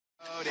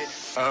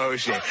Oh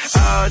shit,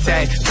 oh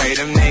take, pray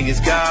them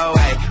niggas go,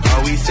 hey.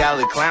 Oh, we sell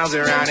the clowns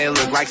around, it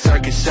look like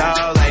circus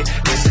show, like,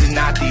 this is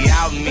not the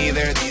album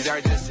either, these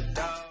are just a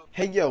dope.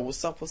 Hey yo,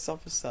 what's up, what's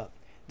up, what's up?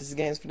 This is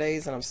Games for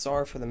Days, and I'm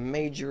sorry for the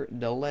major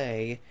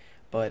delay,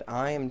 but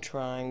I am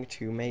trying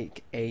to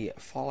make a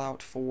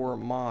Fallout 4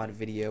 mod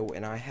video,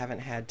 and I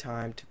haven't had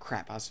time to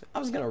I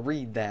was gonna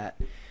read that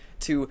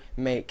to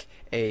make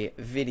a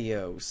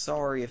video.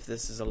 Sorry if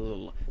this is a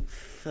little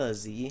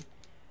fuzzy,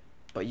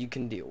 but you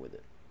can deal with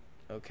it.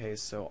 Okay,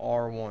 so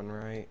R1,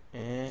 right?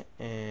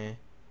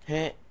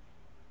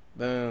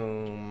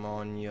 Boom,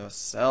 on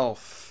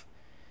yourself.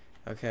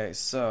 Okay,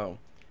 so,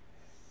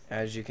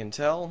 as you can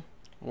tell,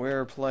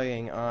 we're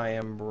playing I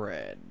Am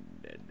Bread.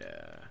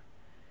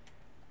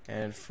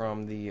 And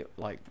from the,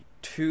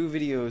 2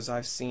 videos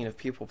I've seen of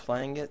people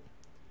playing it,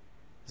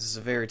 this is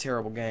a very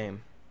terrible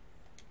game.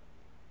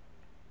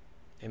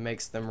 It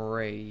makes them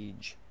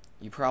rage.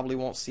 You probably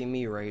won't see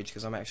me rage,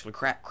 because I'm actually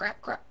crap.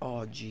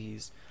 Oh,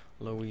 jeez.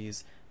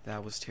 Louise,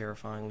 that was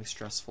terrifyingly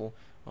stressful.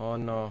 Oh,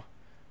 no.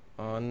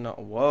 Oh, no.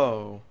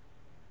 Whoa.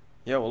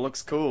 Yo, it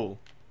looks cool.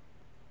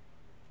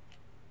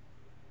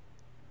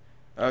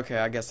 Okay,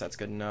 I guess that's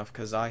good enough,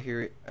 because I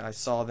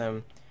saw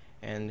them,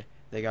 and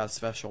they got a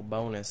special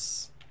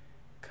bonus,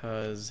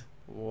 because,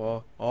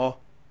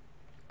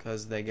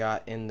 because they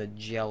got in the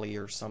jelly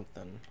or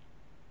something.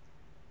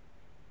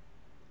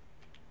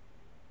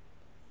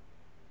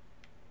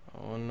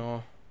 Oh,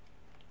 no.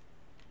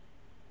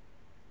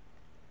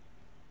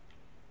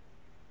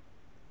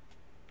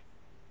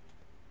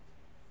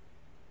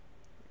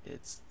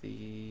 It's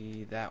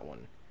that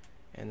one.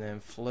 And then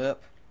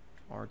flip,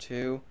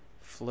 R2,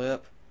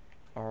 flip,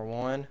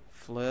 R1,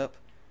 flip,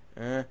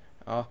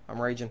 oh,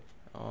 I'm raging.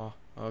 Oh,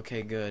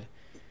 okay, good.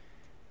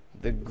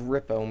 The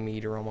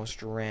grippometer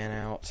almost ran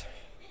out.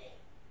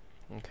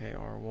 Okay,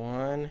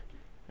 R1,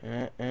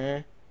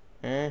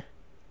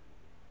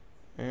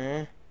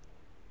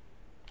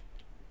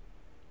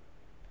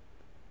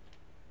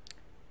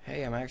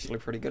 Hey, I'm actually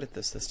pretty good at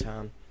this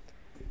time.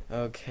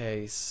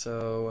 Okay,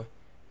 so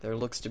there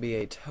looks to be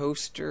a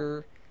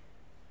toaster,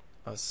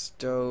 a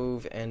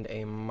stove, and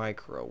a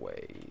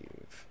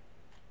microwave.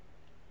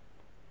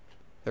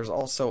 There's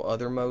also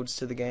other modes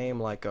to the game,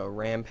 like a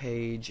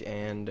rampage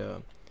and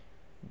a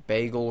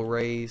bagel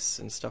race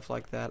and stuff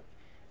like that.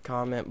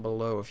 Comment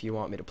below if you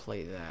want me to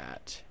play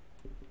that.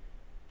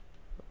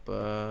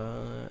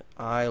 But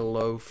I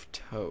loaf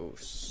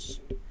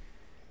toast.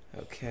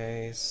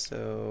 Okay,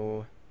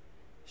 so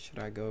should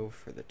I go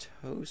for the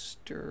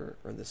toaster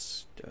or the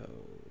stove?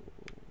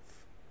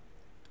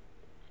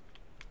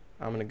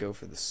 I'm gonna go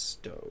for the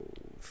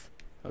stove.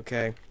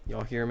 Okay,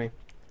 y'all hear me?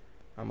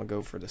 I'm gonna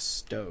go for the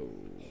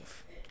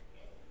stove.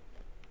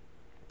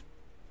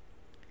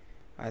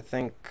 I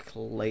think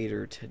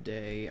later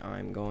today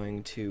I'm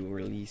going to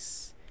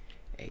release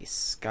a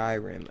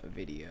Skyrim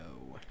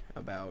video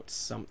about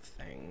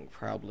something,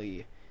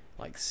 probably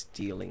like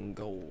stealing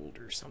gold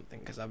or something,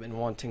 because I've been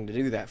wanting to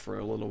do that for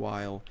a little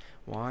while.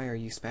 Why are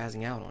you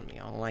spazzing out on me?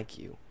 I don't like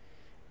you.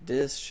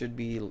 This should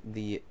be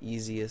the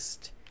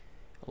easiest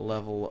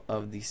level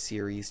of the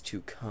series to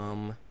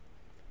come,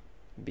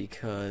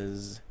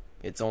 because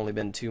it's only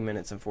been 2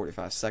 minutes and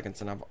 45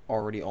 seconds and I've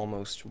already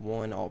almost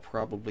won. I'll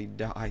probably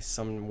die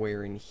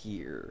somewhere in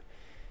here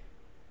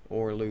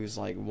or lose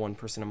like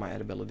 1% of my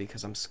edibility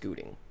because I'm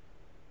scooting.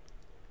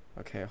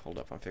 Okay, hold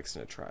up, I'm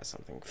fixing to try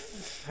something.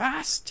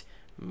 Fast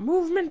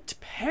movement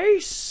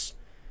pace.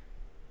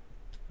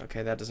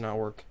 Okay, that does not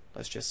work.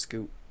 Let's just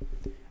scoot.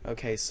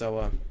 Okay,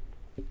 so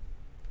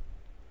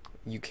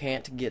you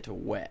can't get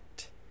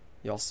wet.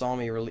 Y'all saw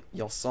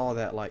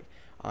that like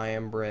I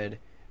Am Bread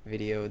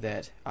video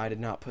that I did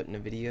not put in a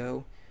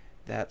video.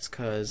 That's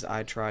cause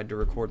I tried to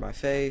record my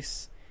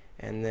face,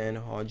 and then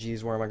oh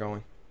geez, where am I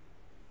going?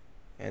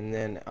 And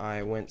then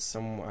I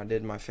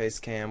did my face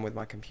cam with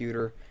my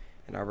computer,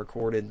 and I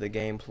recorded the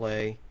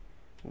gameplay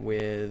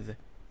with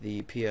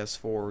the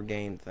PS4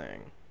 game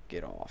thing.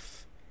 Get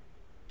off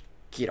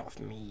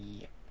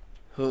me.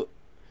 Huh.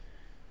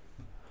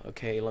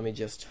 Okay, let me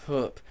just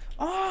hoop.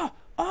 Oh!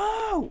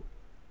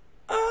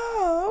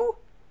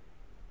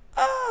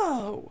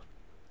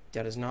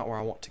 That is not where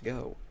I want to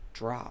go.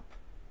 Drop.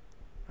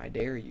 I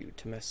dare you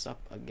to mess up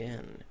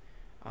again.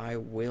 I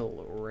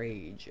will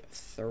rage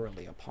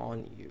thoroughly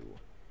upon you.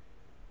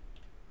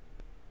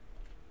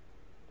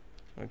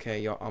 Okay,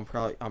 y'all, I'm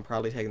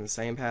probably taking the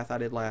same path I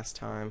did last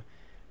time.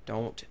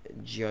 Don't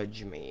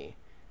judge me.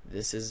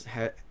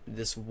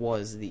 This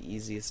was the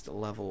easiest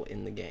level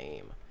in the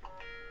game.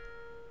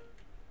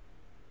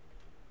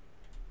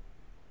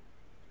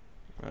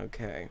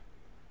 Okay.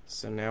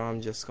 So now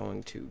I'm just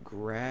going to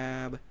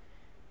grab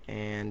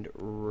and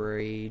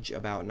rage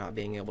about not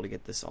being able to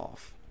get this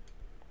off.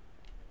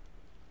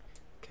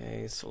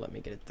 Okay, so let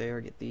me get it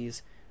there, get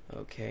these.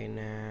 Okay,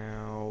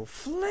 now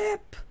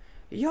flip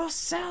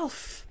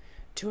yourself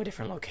to a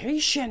different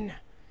location.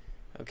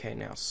 Okay,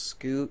 now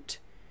scoot,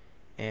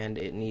 and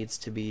it needs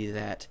to be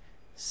that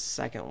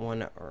second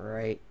one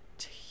right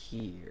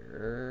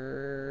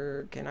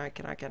here. Can I?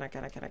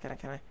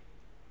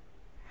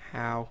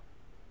 How?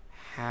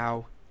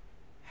 Oh!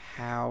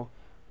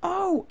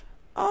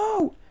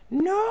 Oh!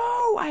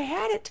 No! I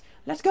had it!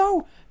 Let's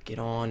go! Get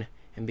on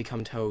and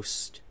become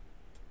toast.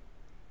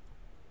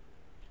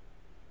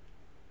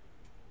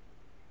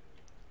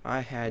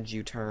 I had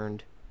you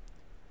turned,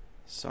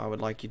 so I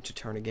would like you to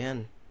turn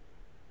again.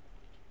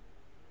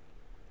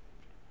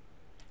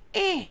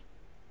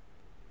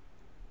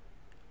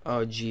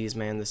 Oh geez,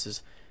 man, this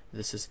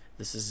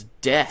is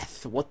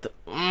death. What the?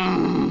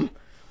 Oh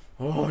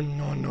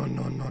no no no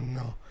no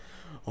no.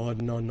 Oh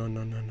no no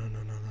no no no no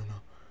no no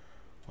no.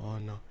 Oh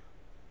no.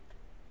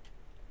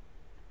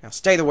 Now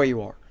stay the way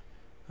you are.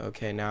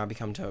 Okay, now I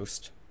become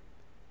toast.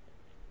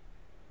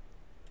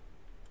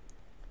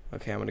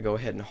 Okay, I'm gonna go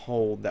ahead and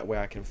hold, that way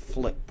I can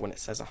flip when it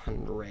says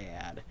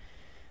 100.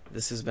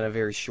 This has been a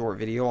very short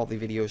video. All the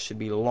videos should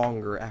be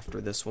longer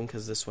after this one,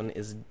 because this one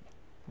is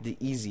the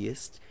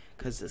easiest,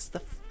 because it's the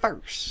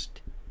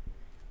first.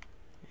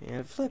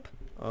 And flip.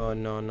 Oh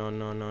no no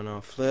no no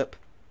no. Flip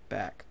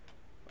back.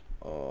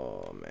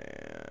 Oh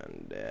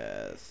man,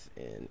 death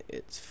in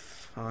its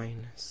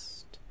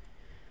finest.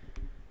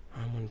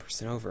 I'm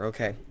 1% over.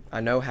 Okay,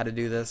 I know how to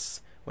do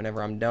this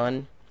whenever I'm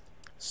done,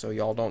 so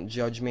y'all don't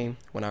judge me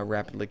when I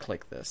rapidly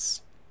click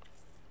this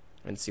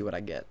and see what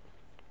I get.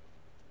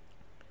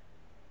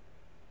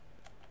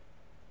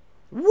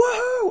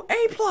 Woohoo!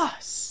 A+!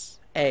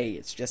 A,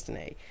 it's just an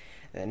A.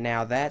 And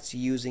now that's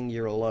using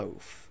your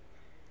loaf.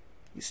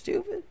 You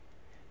stupid?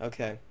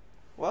 Okay.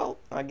 Well,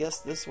 I guess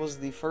this was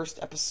the first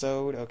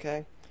episode,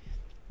 okay?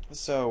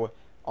 So,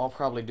 I'll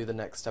probably do the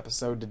next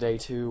episode today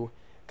too,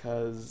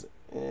 because...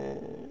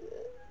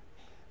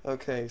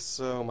 Okay,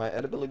 so my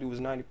edibility was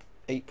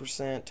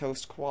 98%,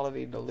 toast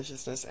quality,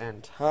 deliciousness,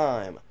 and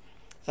time.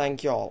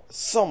 Thank y'all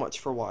so much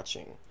for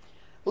watching.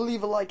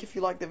 Leave a like if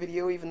you liked the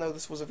video, even though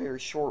this was a very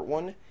short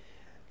one.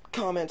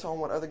 Comment on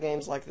what other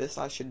games like this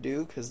I should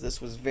do, because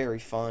this was very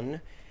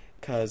fun,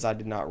 because I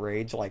did not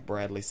rage like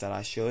Bradley said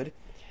I should.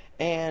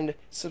 And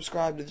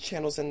subscribe to the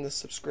channels in the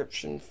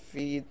subscription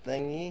feed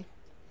thingy.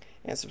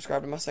 And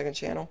subscribe to my second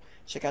channel.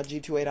 Check out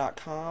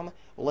g2a.com.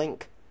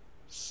 Link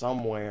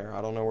somewhere.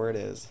 I don't know where it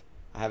is.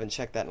 I haven't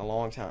checked that in a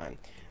long time.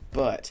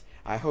 But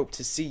I hope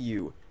to see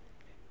you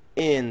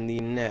in the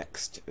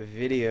next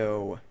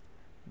video.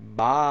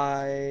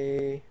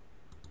 Bye.